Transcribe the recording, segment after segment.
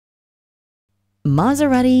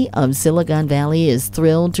Maserati of Silicon Valley is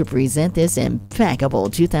thrilled to present this impeccable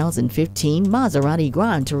 2015 Maserati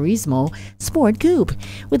GranTurismo Sport Coupe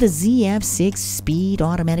with a ZF6 speed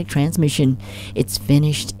automatic transmission. It's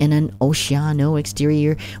finished in an Oceano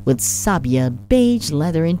exterior with Sabia beige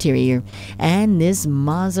leather interior, and this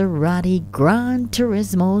Maserati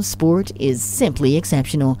GranTurismo Sport is simply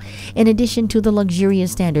exceptional. In addition to the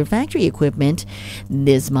luxurious standard factory equipment,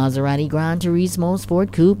 this Maserati GranTurismo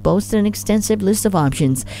Sport Coupe boasts an extensive list of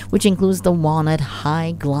options, which includes the walnut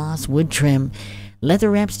high gloss wood trim, leather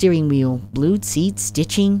wrapped steering wheel, blued seat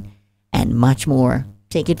stitching, and much more.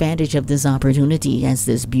 Take advantage of this opportunity, as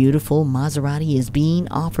this beautiful Maserati is being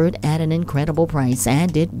offered at an incredible price,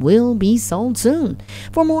 and it will be sold soon.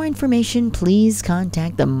 For more information, please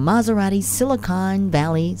contact the Maserati Silicon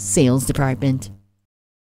Valley Sales Department.